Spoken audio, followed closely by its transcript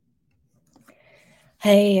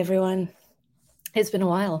Hey everyone, it's been a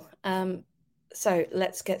while. So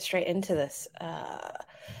let's get straight into this.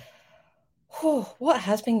 What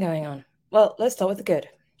has been going on? Well, let's start with the good.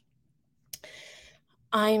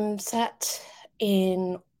 I'm sat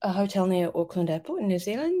in a hotel near Auckland Airport in New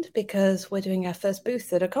Zealand because we're doing our first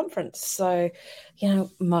booth at a conference. So,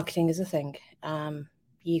 marketing is a thing.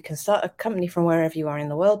 You can start a company from wherever you are in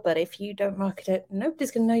the world, but if you don't market it,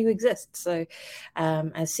 nobody's going to know you exist. So,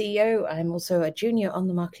 as CEO, I'm also a junior on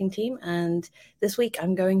the marketing team, and this week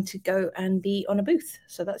I'm going to go and be on a booth.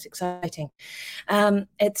 So that's exciting.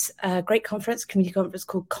 It's a great conference, community conference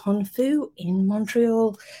called Confu in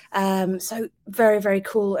Montreal. So very, very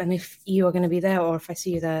cool. And if you are going to be there, or if I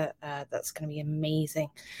see you there, that's going to be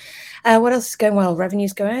amazing. What else is going well?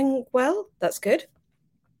 Revenue's going well. That's good.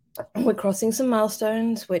 We're crossing some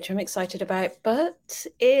milestones, which I'm excited about, but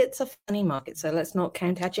it's a funny market. So let's not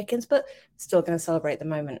count our chickens, but still going to celebrate the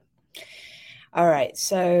moment. All right.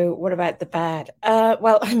 So what about the bad?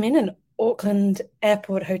 Well, I'm in an Auckland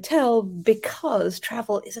airport hotel because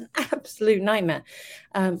travel is an absolute nightmare.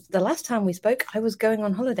 The last time we spoke, I was going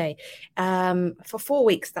on holiday for 4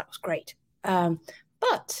 weeks. That was great.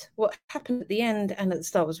 But what happened at the end and at the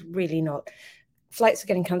start was really not. Flights are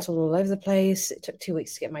getting cancelled all over the place. It took 2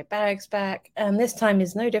 weeks to get my bags back. And this time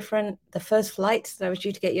is no different. The first flight that I was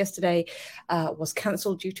due to get yesterday was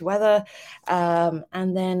cancelled due to weather.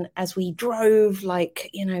 And then as we drove,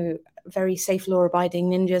 very safe, law-abiding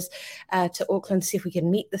ninjas to Auckland to see if we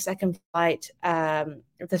can meet the second flight,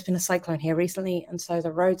 there's been a cyclone here recently. And so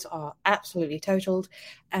the roads are absolutely totaled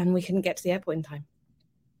and we couldn't get to the airport in time.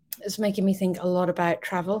 It's making me think a lot about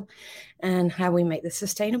travel and how we make this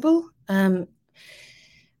sustainable.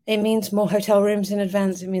 It means more hotel rooms in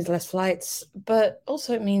advance. It means less flights, but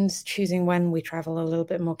also it means choosing when we travel a little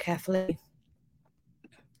bit more carefully.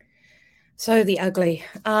 So the ugly.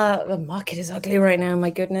 The market is ugly right now. My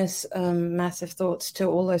goodness. Massive thoughts to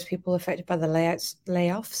all those people affected by the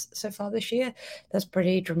layoffs so far this year. That's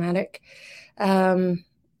pretty dramatic.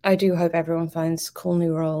 I do hope everyone finds cool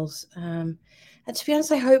new roles. And to be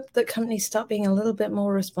honest, I hope that companies start being a little bit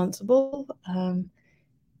more responsible.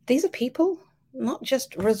 These are people, not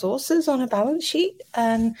just resources on a balance sheet.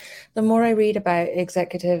 And the more I read about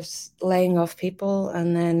executives laying off people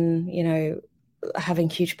and then, having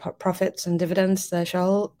huge profits and dividends to their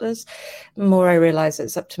shareholders, the more I realize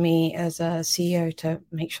it's up to me as a CEO to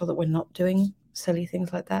make sure that we're not doing silly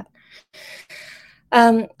things like that.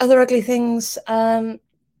 Other ugly things,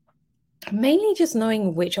 mainly just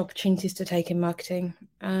knowing which opportunities to take in marketing.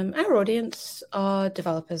 Our audience are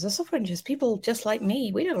developers, are software engineers, people just like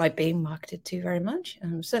me. We don't like being marketed to very much,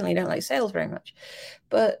 and certainly don't like sales very much.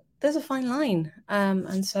 But there's a fine line.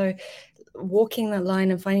 And so walking that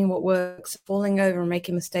line and finding what works, falling over and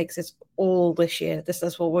making mistakes is all this year. This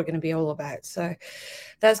is what we're going to be all about. So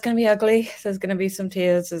that's going to be ugly. There's going to be some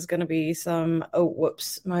tears. There's going to be some, oh,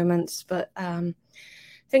 whoops moments. But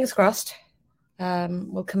fingers crossed.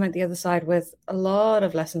 We'll come out the other side with a lot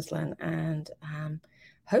of lessons learned and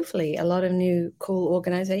hopefully a lot of new cool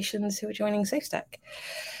organizations who are joining SafeStack.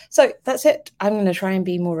 So that's it. I'm going to try and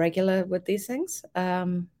be more regular with these things.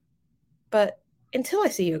 But until I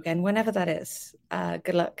see you again, whenever that is,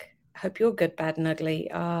 good luck. Hope your good, bad, and ugly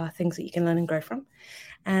are things that you can learn and grow from.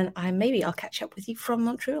 And maybe I'll catch up with you from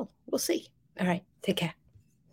Montreal. We'll see. All right. Take care.